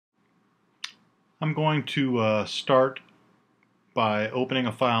I'm going to start by opening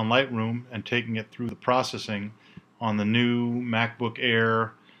a file in Lightroom and taking it through the processing on the new MacBook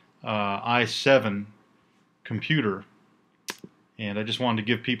Air i7 computer. And I just wanted to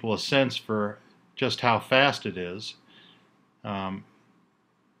give people a sense for just how fast it is. I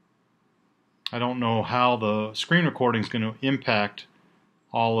don't know how the screen recording is going to impact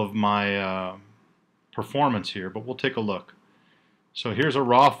all of my performance here, but we'll take a look. So here's a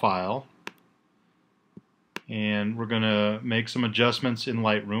raw file, and we're going to make some adjustments in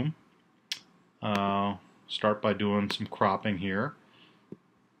Lightroom. Start by doing some cropping here.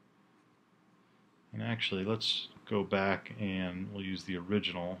 And actually, let's go back and we'll use the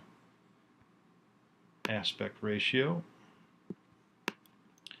original aspect ratio.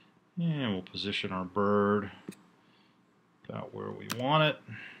 And we'll position our bird about where we want it.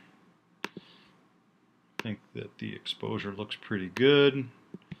 I think that the exposure looks pretty good.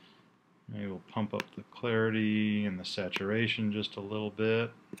 Maybe we'll pump up the clarity and the saturation just a little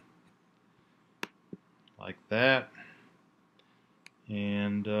bit, like that.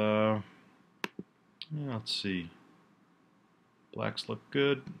 And yeah, let's see. Blacks look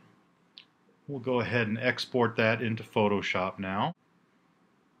good. We'll go ahead and export that into Photoshop now.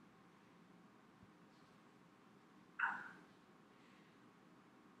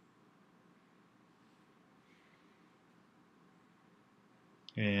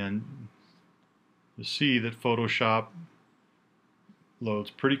 And you see that Photoshop loads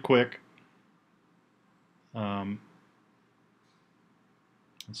pretty quick. Let's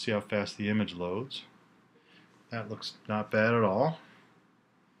see how fast the image loads. That looks not bad at all.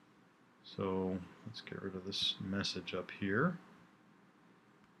 So let's get rid of this message up here.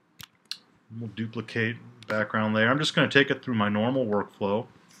 We'll duplicate the background layer. I'm just going to take it through my normal workflow,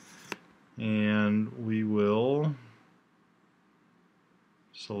 and we will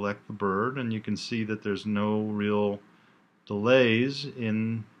select the bird, and you can see that there's no real delays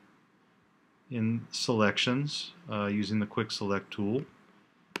in selections using the quick select tool.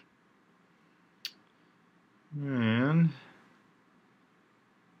 And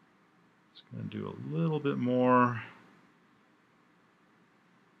just going to do a little bit more.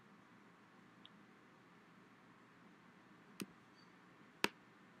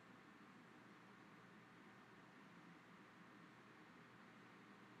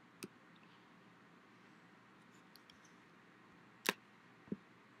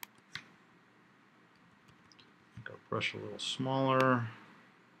 Make our brush a little smaller.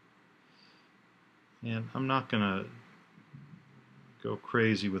 And I'm not going to go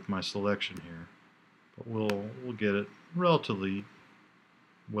crazy with my selection here, but we'll get it relatively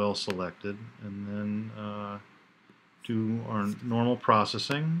well selected, and then do our normal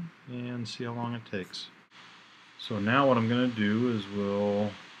processing and see how long it takes. So now what I'm going to do is we'll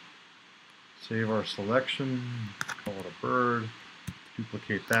save our selection, call it a bird,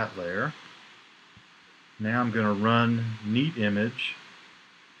 duplicate that layer. Now I'm going to run Neat Image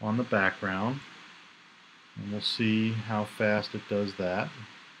on the background, and we'll see how fast it does that.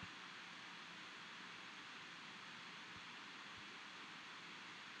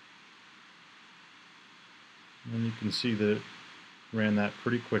 And you can see that it ran that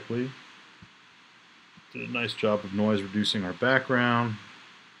pretty quickly. Did a nice job of noise reducing our background.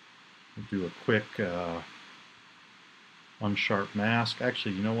 We'll do a quick unsharp mask.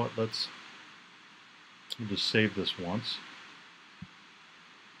 Actually, you know what? We'll just save this once.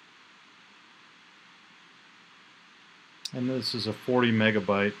 And this is a 40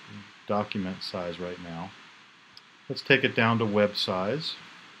 megabyte document size right now. Let's take it down to web size.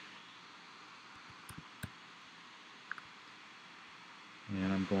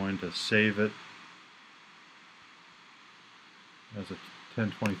 And I'm going to save it as a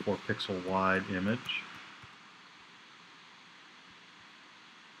 1024 pixel wide image.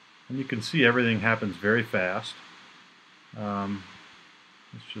 And you can see everything happens very fast.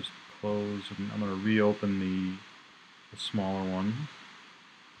 Let's just close, and I'm going to reopen the smaller one,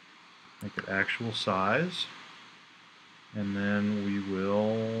 make it actual size, and then we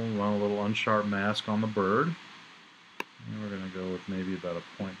will run a little unsharp mask on the bird, and we're going to go with maybe about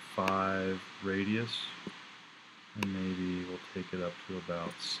a 0.5 radius, and maybe we'll take it up to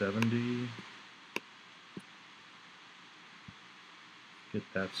about 70. Get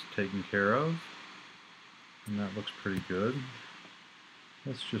that taken care of, and that looks pretty good.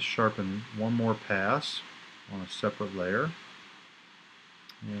 Let's just sharpen one more pass on a separate layer,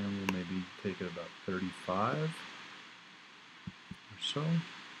 and we'll maybe take it about 35 or so.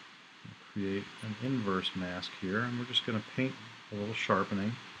 We'll create an inverse mask here, and we're just going to paint a little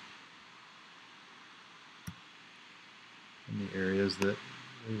sharpening in the areas that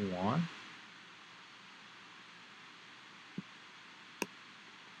we want.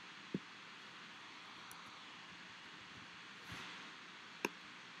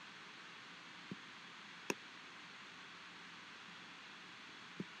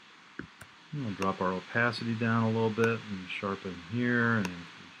 We'll drop our opacity down a little bit and sharpen here and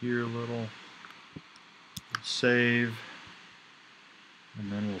here a little. Save,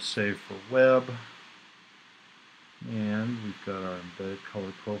 and then we'll save for web. And we've got our embedded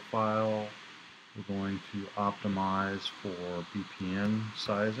color profile. We're going to optimize for BPN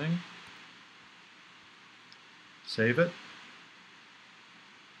sizing. Save it.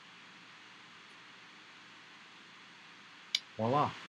 Voila.